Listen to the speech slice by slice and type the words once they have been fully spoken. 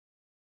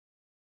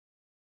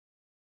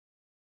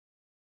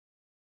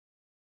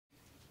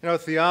You know,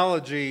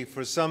 theology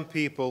for some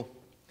people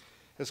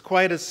is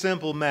quite a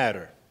simple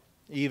matter,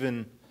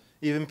 even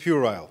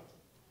puerile.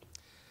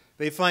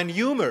 They find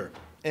humor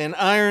and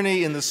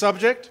irony in the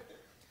subject,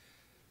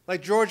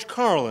 like George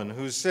Carlin,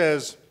 who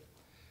says,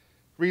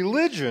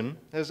 religion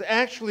has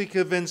actually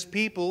convinced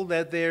people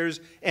that there's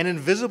an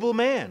invisible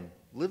man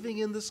living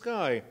in the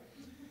sky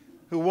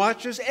who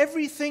watches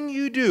everything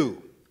you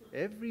do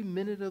every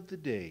minute of the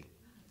day.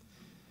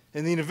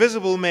 And the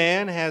invisible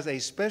man has a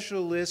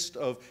special list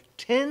of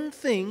 10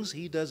 things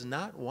he does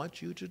not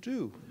want you to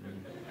do.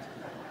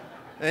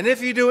 And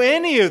if you do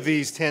any of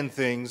these 10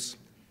 things,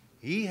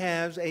 he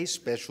has a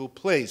special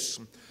place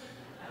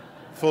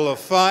full of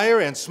fire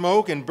and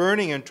smoke and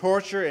burning and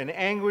torture and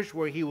anguish,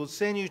 where he will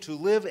send you to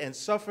live and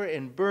suffer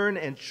and burn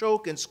and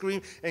choke and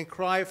scream and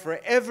cry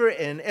forever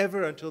and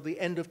ever until the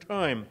end of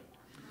time.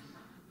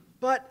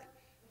 But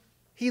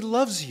he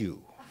loves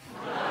you.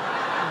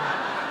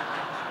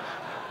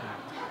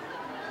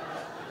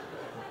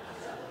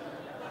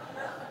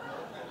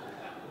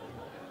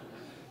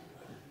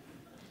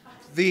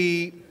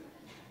 The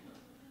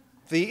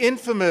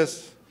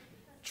infamous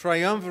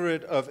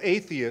triumvirate of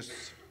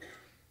atheists,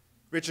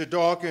 Richard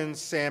Dawkins,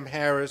 Sam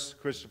Harris,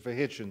 Christopher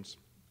Hitchens,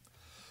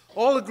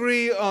 all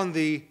agree on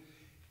the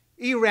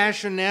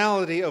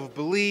irrationality of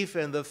belief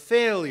and the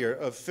failure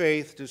of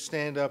faith to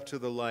stand up to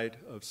the light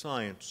of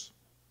science.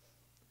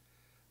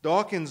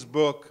 Dawkins'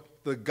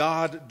 book, The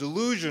God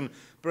Delusion,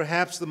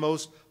 perhaps the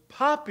most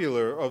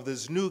popular of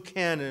this new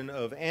canon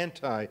of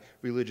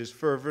anti-religious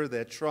fervor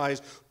that tries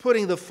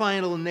putting the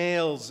final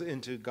nails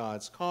into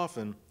God's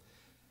coffin,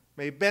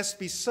 may best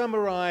be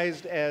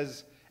summarized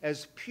as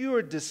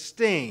pure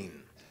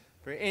disdain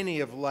for any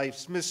of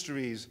life's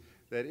mysteries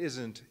that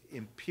isn't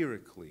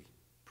empirically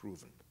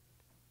proven.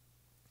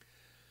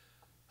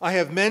 I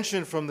have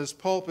mentioned from this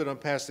pulpit on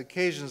past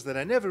occasions that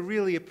I never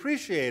really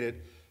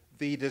appreciated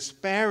the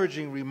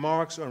disparaging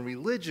remarks on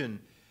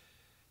religion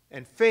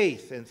and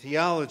faith and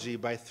theology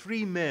by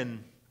three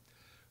men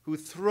who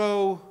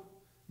throw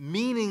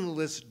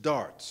meaningless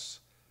darts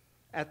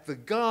at the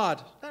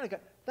God,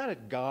 not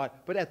at God,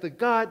 but at the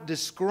God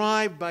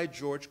described by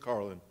George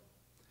Carlin,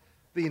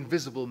 the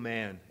invisible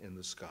man in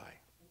the sky.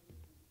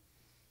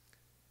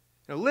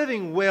 Now,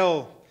 living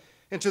well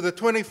into the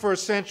 21st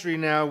century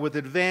now with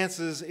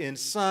advances in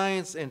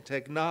science and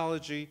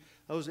technology,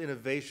 those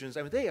innovations,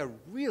 I mean, they are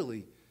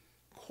really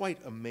quite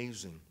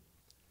amazing,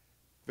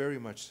 very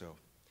much so.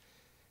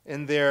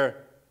 And the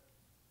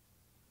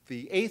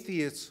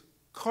atheist's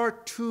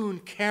cartoon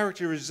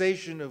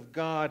characterization of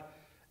God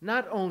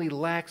not only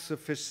lacks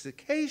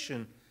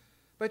sophistication,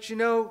 but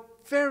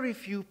very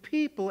few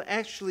people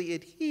actually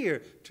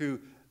adhere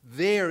to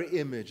their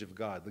image of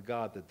God, the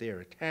God that they're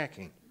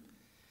attacking.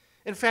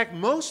 In fact,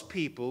 most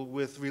people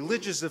with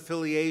religious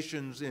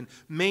affiliations in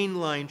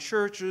mainline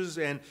churches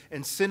and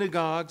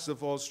synagogues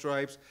of all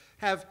stripes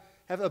have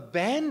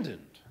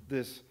abandoned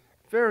this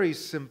very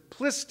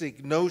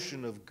simplistic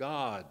notion of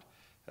God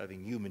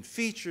having human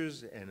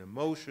features and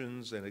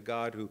emotions, and a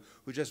God who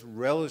just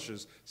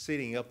relishes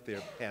sitting up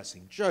there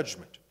passing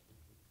judgment.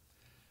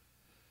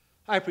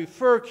 I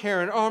prefer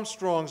Karen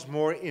Armstrong's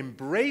more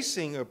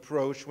embracing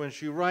approach when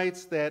she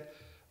writes that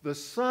the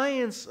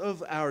science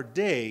of our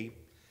day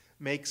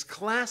makes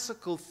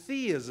classical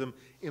theism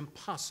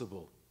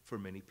impossible for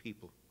many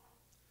people.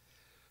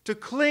 To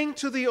cling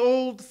to the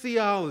old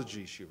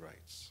theology, she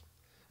writes,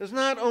 is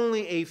not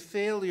only a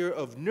failure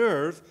of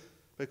nerve,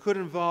 but could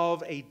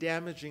involve a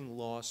damaging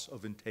loss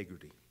of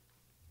integrity.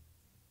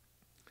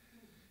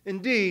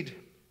 Indeed,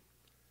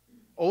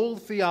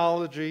 old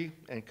theology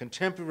and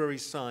contemporary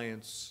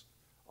science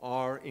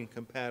are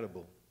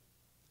incompatible.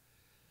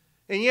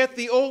 And yet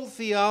the old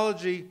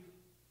theology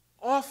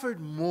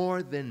offered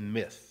more than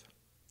myth.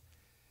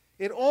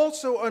 It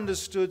also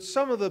understood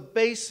some of the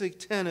basic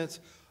tenets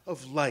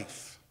of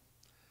life,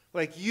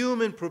 like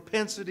human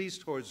propensities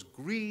towards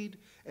greed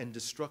and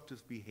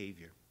destructive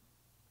behavior.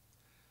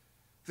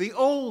 The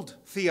old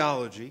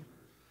theology,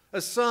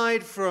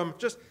 aside from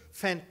just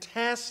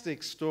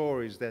fantastic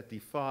stories that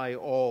defy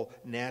all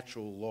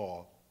natural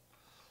law,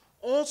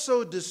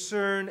 also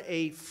discern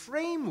a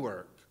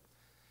framework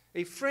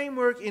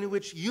in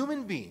which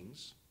human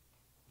beings,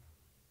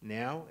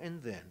 now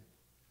and then,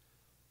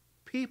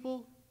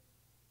 people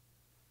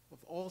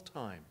of all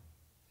time,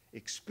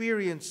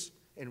 experience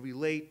and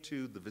relate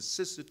to the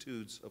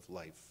vicissitudes of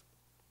life.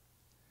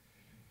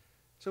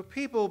 So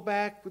people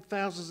back with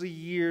thousands of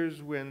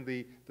years when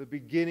the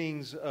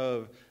beginnings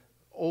of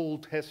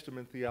Old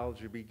Testament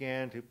theology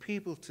began to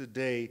people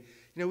today,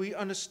 we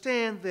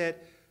understand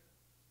that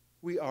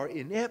we are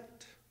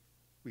inept,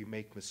 we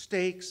make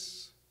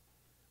mistakes,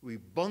 we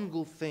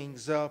bungle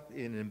things up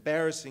in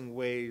embarrassing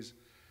ways.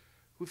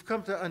 We've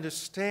come to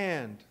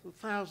understand, for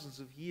thousands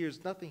of years,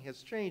 nothing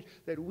has changed,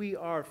 that we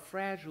are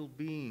fragile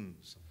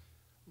beings,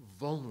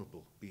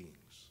 vulnerable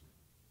beings.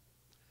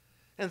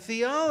 And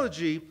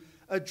theology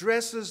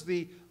addresses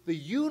the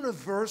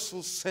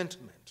universal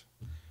sentiment,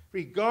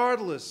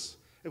 regardless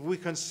if we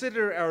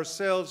consider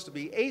ourselves to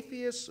be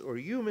atheists or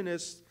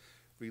humanists,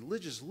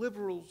 religious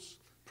liberals,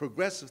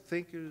 progressive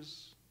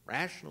thinkers,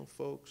 rational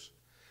folks,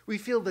 we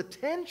feel the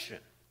tension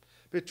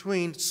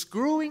between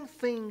screwing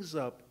things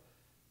up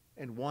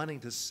and wanting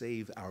to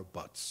save our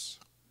butts.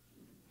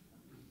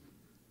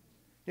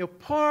 You know,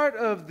 part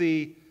of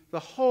the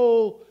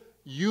whole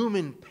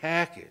human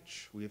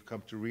package, we have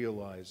come to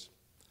realize,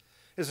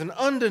 is an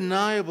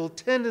undeniable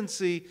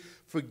tendency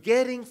for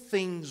getting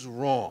things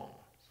wrong,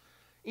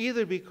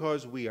 either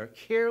because we are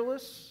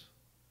careless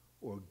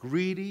or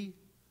greedy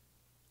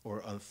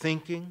or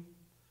unthinking,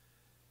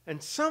 and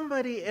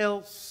somebody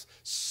else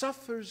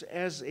suffers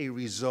as a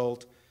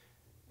result,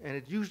 and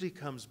it usually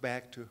comes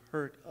back to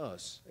hurt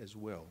us as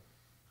well.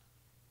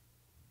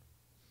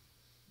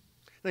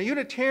 Now,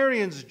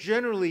 Unitarians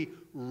generally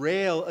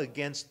rail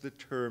against the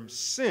term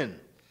sin.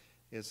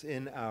 It's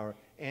in our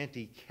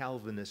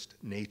anti-Calvinist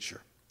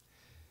nature.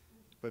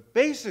 But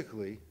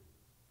basically,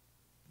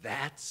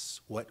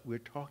 that's what we're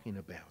talking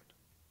about.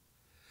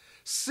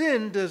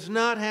 Sin does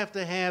not have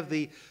to have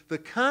the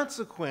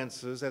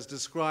consequences as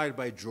described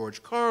by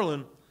George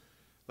Carlin,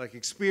 like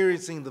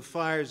experiencing the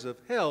fires of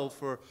hell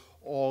for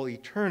all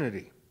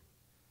eternity.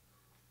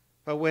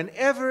 But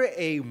whenever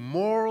a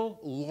moral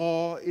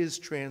law is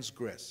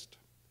transgressed,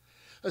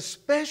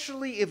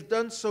 especially if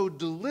done so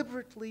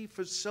deliberately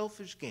for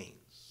selfish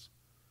gains,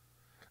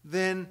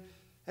 then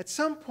at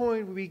some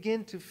point we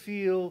begin to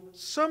feel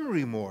some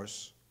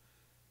remorse,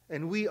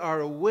 and we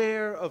are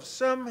aware of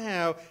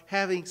somehow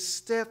having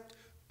stepped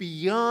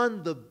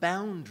beyond the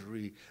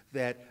boundary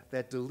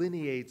that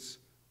delineates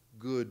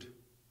good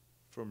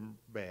from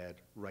bad,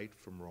 right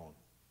from wrong.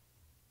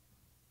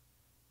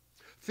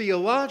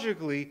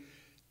 Theologically,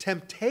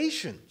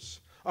 temptations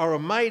are a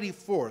mighty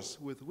force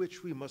with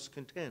which we must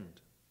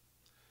contend.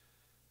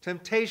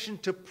 Temptation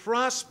to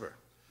prosper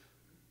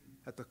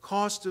at the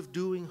cost of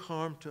doing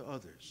harm to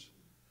others,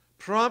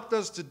 prompt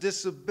us to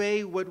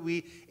disobey what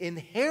we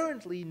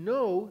inherently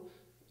know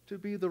to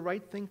be the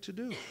right thing to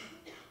do.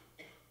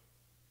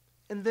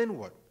 And then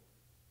what?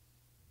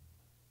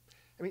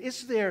 I mean,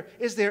 is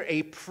there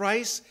a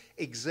price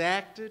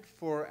exacted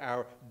for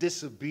our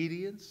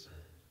disobedience?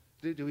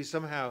 Do we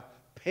somehow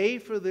pay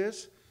for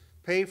this?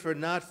 Pay for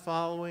not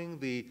following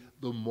the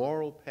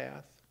moral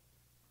path?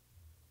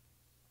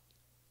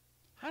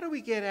 How do we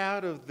get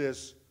out of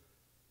this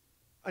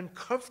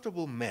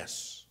uncomfortable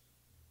mess?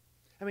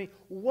 I mean,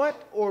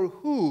 what or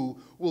who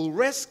will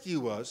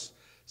rescue us,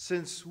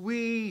 since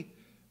we,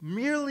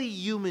 merely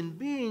human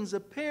beings,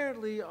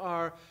 apparently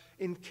are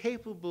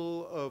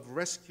incapable of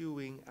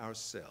rescuing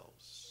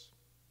ourselves?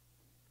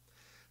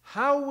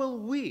 How will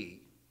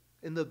we,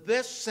 in the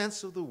best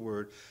sense of the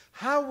word,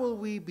 how will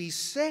we be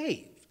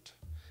saved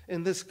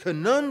in this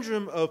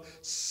conundrum of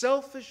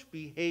selfish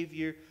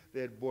behavior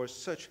that bore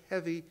such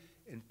heavy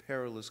and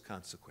perilous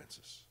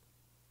consequences?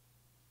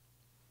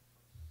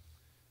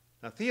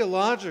 Now,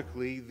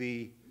 theologically,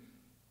 the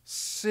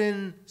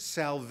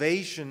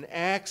sin-salvation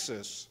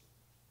axis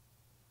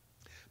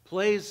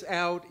plays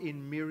out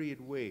in myriad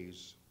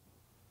ways.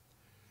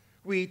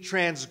 We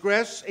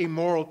transgress a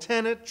moral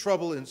tenet,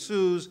 trouble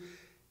ensues,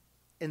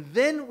 and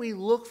then we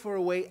look for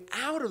a way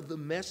out of the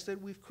mess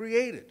that we've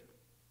created.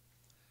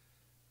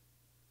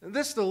 And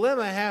this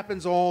dilemma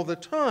happens all the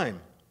time,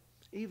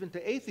 even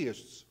to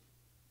atheists.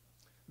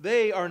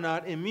 They are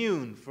not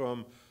immune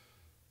from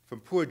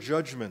poor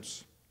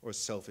judgments or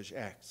selfish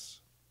acts.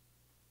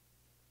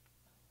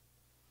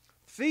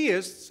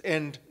 Theists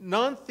and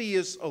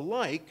non-theists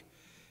alike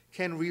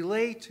can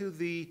relate to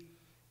the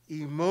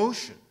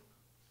emotion,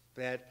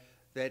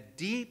 that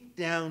deep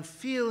down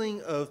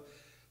feeling of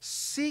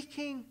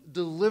seeking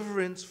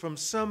deliverance from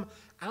some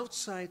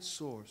outside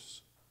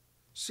source,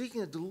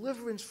 seeking a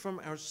deliverance from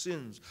our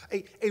sins,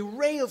 a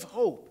ray of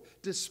hope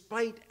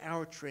despite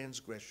our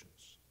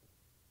transgressions.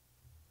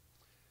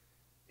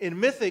 In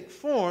mythic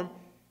form,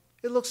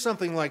 it looks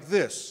something like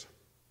this.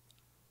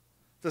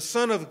 The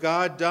Son of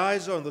God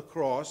dies on the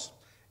cross,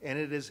 and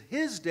it is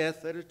his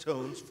death that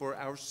atones for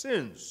our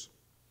sins.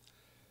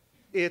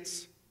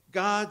 It's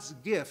God's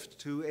gift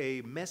to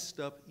a messed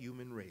up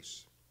human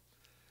race.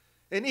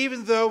 And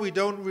even though we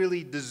don't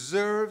really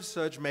deserve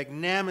such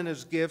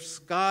magnanimous gifts,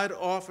 God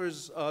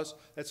offers us,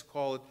 let's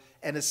call it,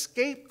 an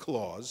escape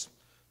clause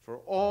for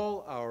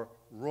all our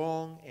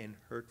wrong and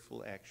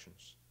hurtful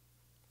actions.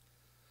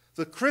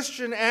 The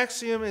Christian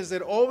axiom is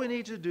that all we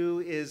need to do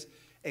is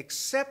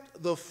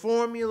accept the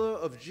formula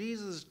of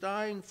Jesus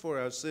dying for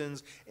our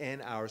sins,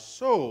 and our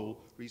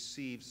soul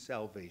receives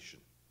salvation.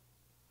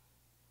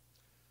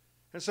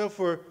 And so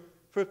for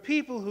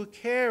people who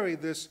carry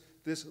this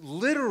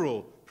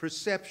literal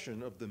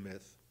perception of the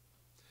myth,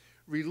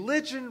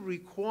 religion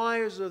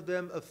requires of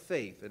them a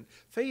faith. And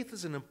faith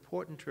is an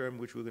important term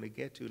which we're going to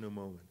get to in a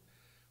moment.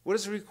 What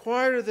is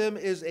required of them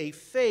is a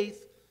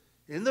faith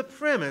in the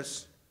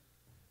premise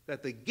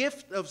that the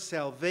gift of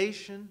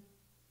salvation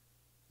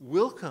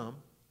will come,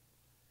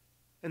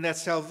 and that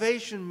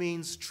salvation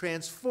means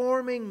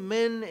transforming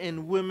men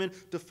and women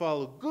to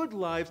follow good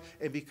lives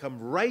and become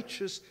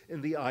righteous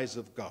in the eyes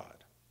of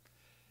God.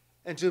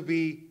 And to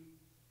be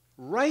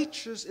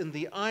righteous in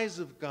the eyes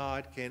of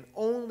God can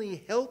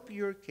only help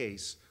your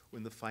case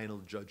when the final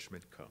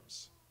judgment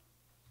comes.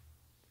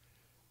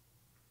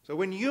 So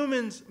when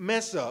humans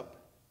mess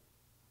up,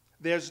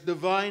 there's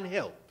divine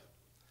help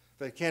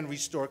that can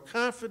restore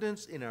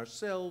confidence in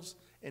ourselves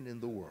and in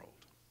the world.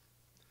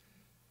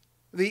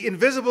 The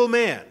Invisible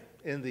Man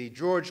in the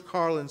George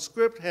Carlin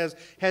script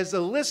has a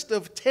list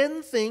of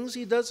 10 things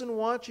he doesn't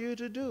want you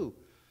to do.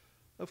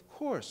 Of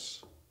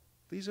course,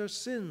 these are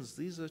sins,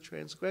 these are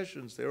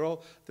transgressions. They're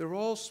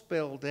all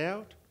spelled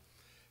out.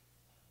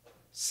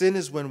 Sin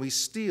is when we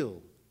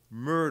steal,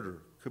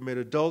 murder, commit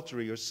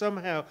adultery, or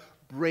somehow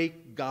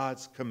break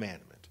God's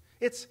commandment.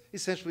 It's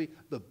essentially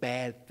the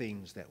bad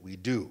things that we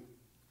do.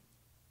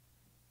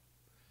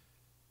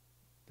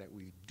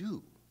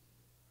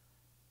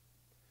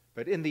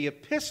 But in the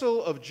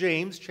epistle of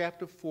James,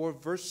 chapter 4,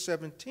 verse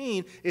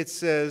 17, it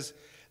says,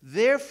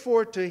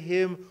 "Therefore to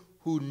him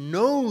who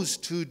knows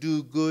to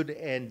do good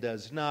and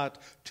does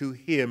not, to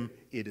him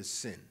it is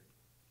sin."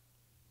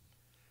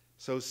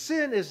 So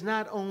sin is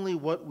not only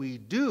what we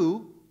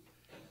do,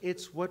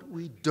 it's what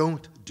we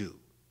don't do.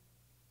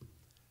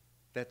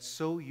 That's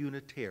so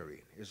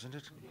Unitarian, isn't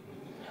it?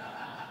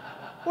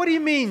 What do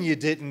you mean you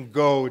didn't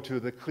go to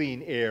the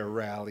clean air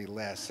rally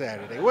last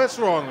Saturday? What's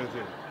wrong with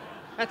you?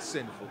 That's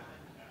sinful.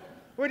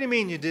 What do you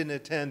mean you didn't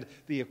attend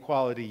the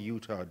Equality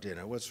Utah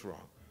dinner? What's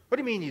wrong? What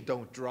do you mean you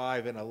don't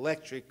drive an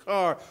electric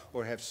car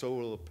or have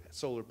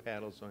solar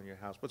panels on your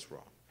house? What's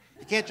wrong?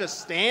 You can't just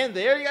stand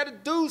there. You got to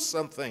do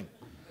something.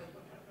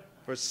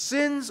 For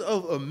sins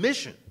of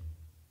omission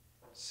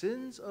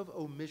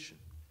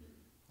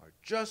are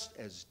just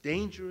as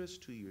dangerous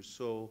to your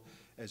soul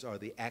as are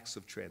the acts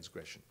of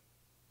transgression.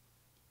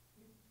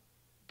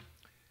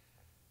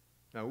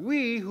 Now,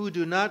 we who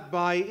do not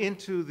buy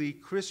into the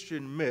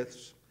Christian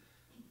myths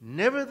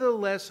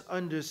nevertheless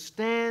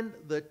understand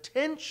the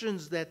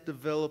tensions that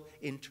develop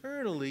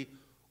internally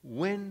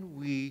when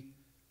we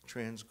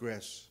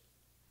transgress.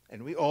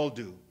 And we all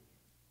do.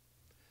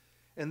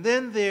 And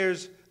then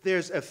there's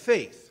a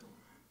faith.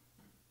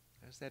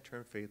 There's that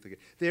term, faith again.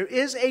 There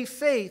is a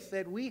faith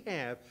that we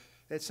have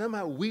that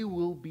somehow we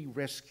will be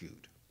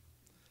rescued.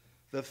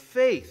 The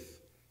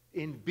faith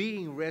in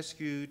being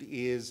rescued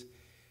is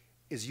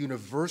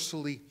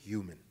universally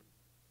human.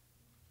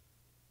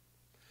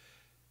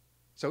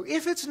 So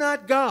if it's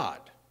not God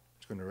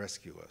who's going to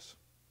rescue us,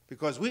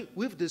 because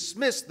we've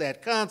dismissed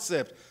that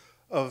concept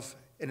of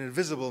an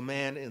invisible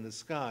man in the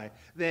sky,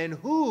 then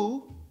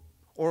who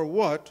or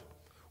what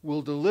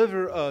will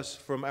deliver us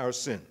from our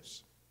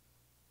sins?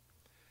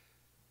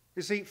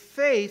 You see,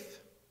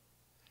 faith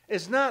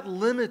is not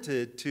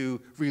limited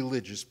to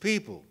religious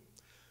people.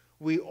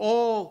 We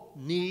all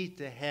need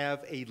to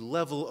have a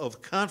level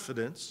of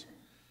confidence,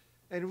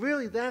 and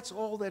really that's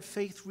all that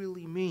faith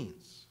really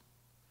means.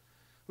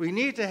 We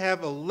need to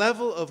have a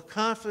level of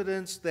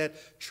confidence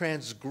that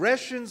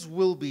transgressions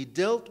will be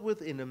dealt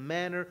with in a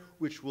manner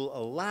which will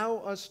allow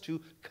us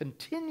to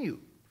continue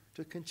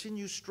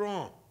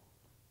strong.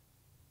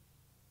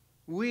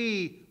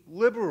 We,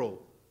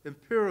 liberal,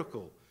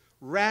 empirical,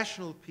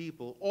 rational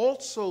people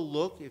also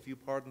look, if you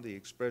pardon the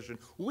expression,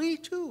 we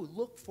too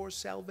look for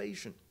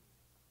salvation.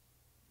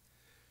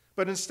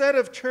 But instead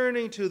of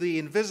turning to the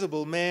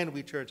invisible man,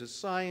 we turn to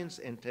science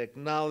and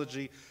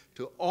technology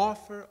to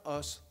offer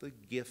us the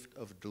gift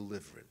of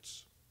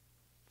deliverance.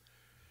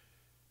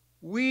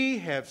 We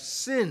have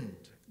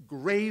sinned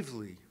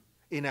gravely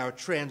in our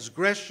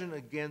transgression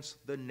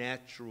against the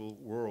natural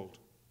world.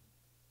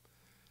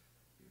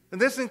 And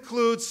this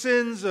includes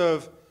sins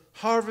of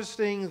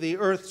harvesting the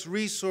earth's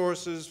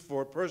resources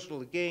for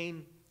personal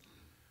gain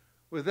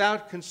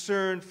without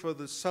concern for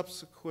the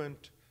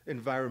subsequent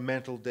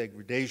environmental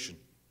degradation.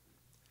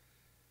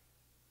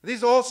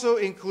 These also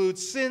include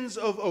sins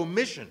of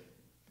omission,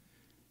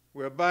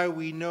 whereby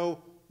we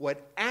know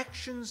what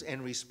actions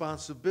and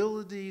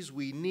responsibilities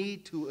we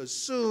need to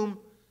assume,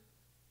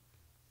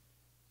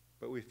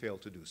 but we fail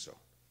to do so.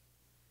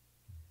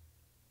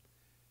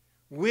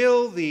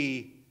 Will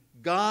the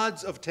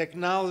gods of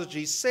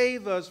technology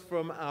save us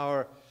from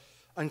our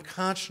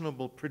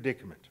unconscionable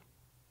predicament?